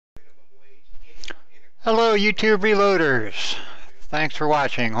Hello YouTube reloaders. Thanks for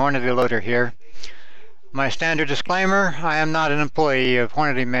watching. Hornady Loader here. My standard disclaimer, I am not an employee of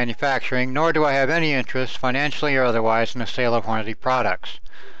Hornady Manufacturing, nor do I have any interest, financially or otherwise, in the sale of Hornady products.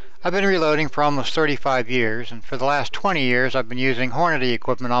 I've been reloading for almost 35 years, and for the last 20 years I've been using Hornady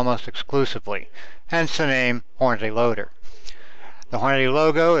equipment almost exclusively, hence the name Hornady Loader. The Hornady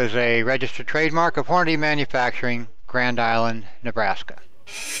logo is a registered trademark of Hornady Manufacturing, Grand Island, Nebraska.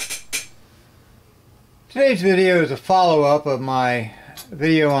 Today's video is a follow-up of my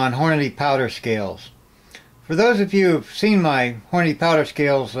video on Hornady Powder Scales. For those of you who have seen my Hornady Powder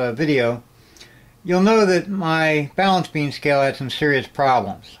Scales video, you'll know that my balance beam scale had some serious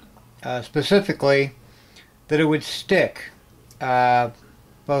problems. Specifically, that it would stick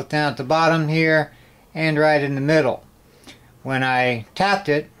both down at the bottom here and right in the middle. When I tapped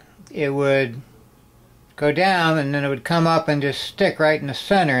it, it would go down and then it would come up and just stick right in the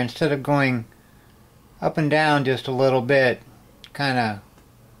center instead of going up and down just a little bit, kind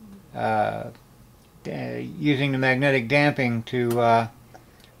of using the magnetic damping to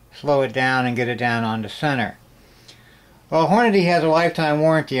slow it down and get it down on the center. Well, Hornady has a lifetime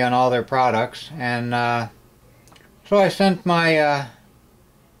warranty on all their products, and so I sent my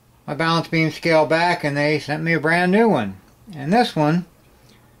my balance beam scale back, and they sent me a brand new one. And this one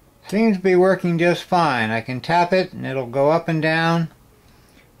seems to be working just fine. I can tap it and it'll go up and down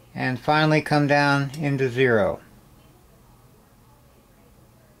and finally come down into zero.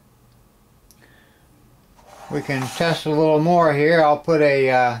 We can test a little more here. I'll put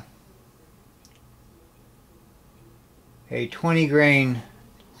a 20 grain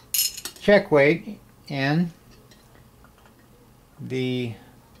check weight in the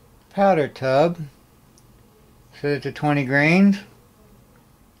powder tub, set it to 20 grains,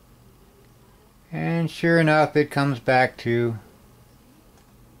 and sure enough it comes back to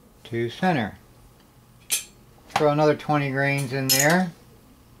center. Throw another 20 grains in there,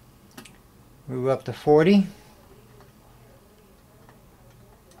 move up to 40,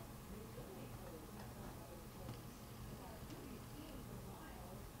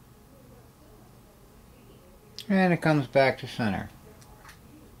 and it comes back to center.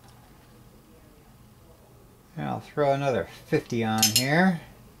 And I'll throw another 50 on here,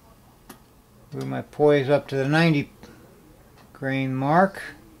 move my poise up to the 90 grain mark.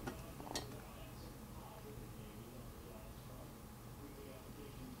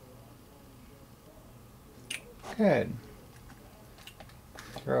 Good.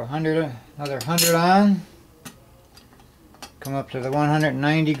 Throw another 100 on. Come up to the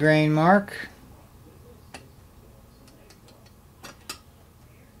 190 grain mark.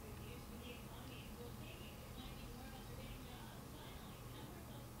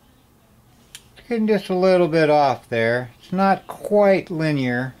 It's getting just a little bit off there. It's not quite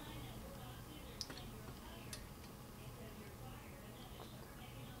linear.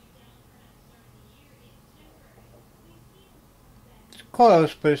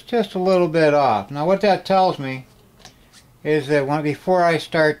 Close, but it's just a little bit off. Now what that tells me is that before I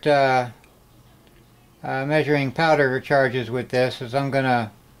start measuring powder charges with this, is I'm going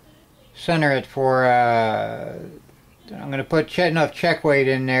to center it for, I'm going to put enough check weight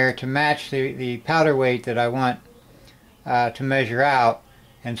in there to match the powder weight that I want to measure out,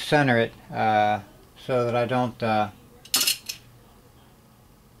 and center it so that I don't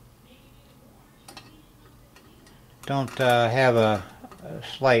have a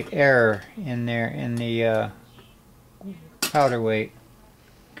slight error in there in the powder weight.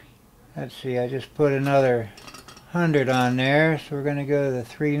 Let's see, I just put another 100 on there, so we're going to go to the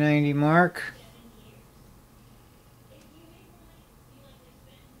 390 mark.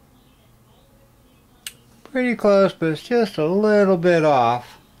 Pretty close, but it's just a little bit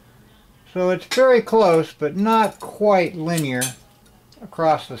off. So it's very close, but not quite linear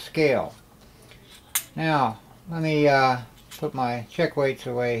across the scale. Now, let me put my check weights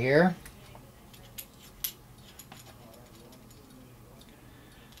away here.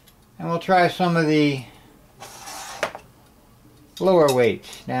 And we'll try some of the lower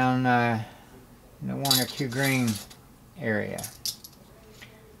weights down in the 1 or 2 grain area.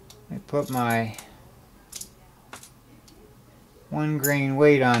 Let me put my 1 grain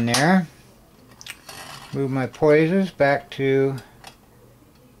weight on there. Move my poises back to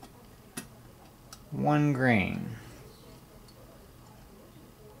 1 grain.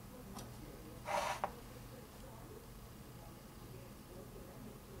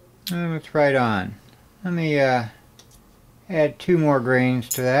 And it's right on. Let me add 2 more grains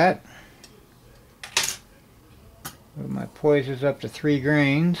to that. Move my poises up to 3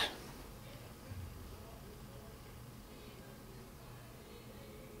 grains.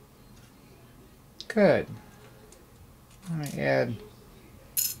 Good. I'm going to add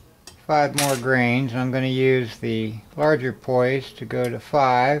 5 more grains. I'm going to use the larger poise to go to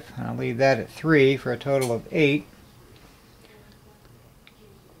 5, and I'll leave that at 3 for a total of 8.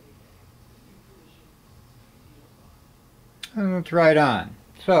 And it's right on.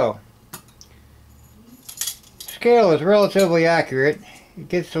 So, scale is relatively accurate. It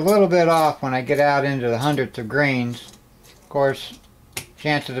gets a little bit off when I get out into the hundredths of grains. Of course,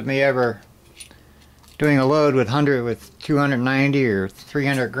 chances of me ever doing a load with 290 or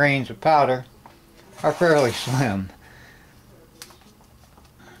 300 grains of powder are fairly slim.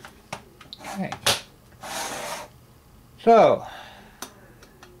 Okay. So,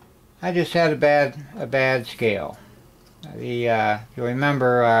 I just had a bad scale. If you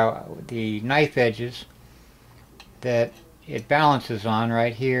remember, the knife edges that it balances on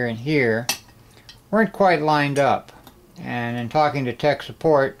right here and here weren't quite lined up, and in talking to tech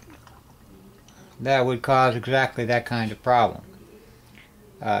support, that would cause exactly that kind of problem,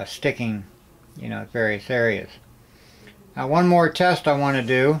 sticking, at various areas. Now, one more test I want to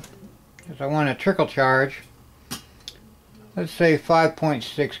do is I want to trickle charge, let's say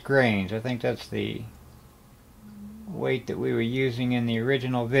 5.6 grains. I think that's the weight that we were using in the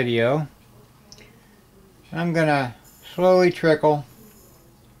original video. And I'm going to slowly trickle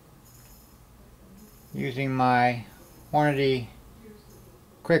using my Hornady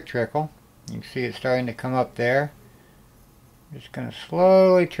quick trickle. You can see it starting to come up there. Just going to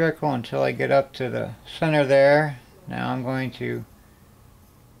slowly trickle until I get up to the center there. Now I'm going to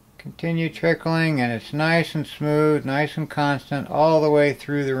continue trickling, and it's nice and smooth, nice and constant all the way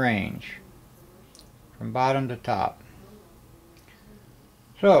through the range from bottom to top.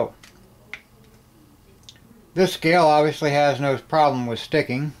 So, this scale obviously has no problem with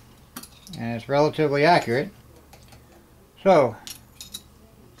sticking, and it's relatively accurate. So,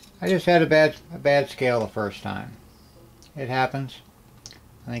 I just had a bad scale the first time. It happens.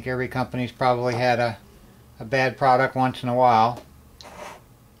 I think every company's probably had a bad product once in a while,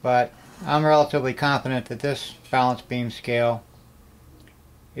 but I'm relatively confident that this balance beam scale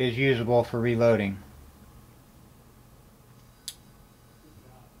is usable for reloading.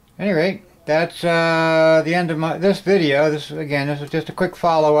 At any rate, that's the end of this video. This is just a quick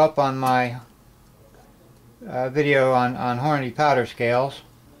follow-up on my video on Hornady powder scales.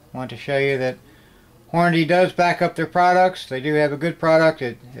 I want to show you that Hornady does back up their products. They do have a good product.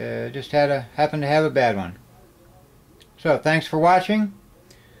 It just happened to have a bad one. So thanks for watching,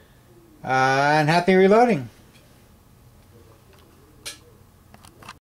 and happy reloading.